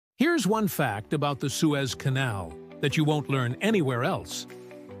Here's one fact about the Suez Canal that you won't learn anywhere else.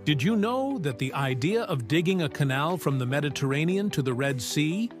 Did you know that the idea of digging a canal from the Mediterranean to the Red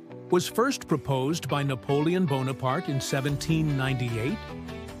Sea was first proposed by Napoleon Bonaparte in 1798?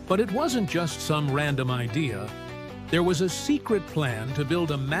 But it wasn't just some random idea. There was a secret plan to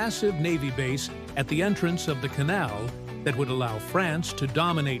build a massive navy base at the entrance of the canal that would allow France to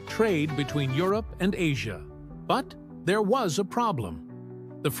dominate trade between Europe and Asia. But there was a problem.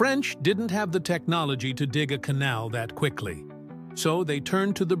 The French didn't have the technology to dig a canal that quickly, so they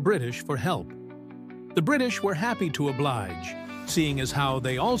turned to the British for help. The British were happy to oblige, seeing as how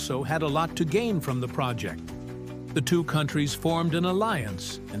they also had a lot to gain from the project. The two countries formed an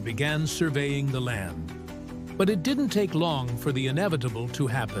alliance and began surveying the land. But it didn't take long for the inevitable to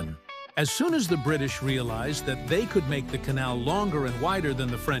happen. As soon as the British realized that they could make the canal longer and wider than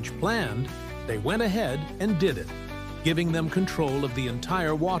the French planned, they went ahead and did it, giving them control of the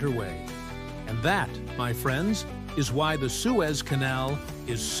entire waterway. And that, my friends, is why the Suez Canal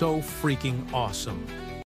is so freaking awesome.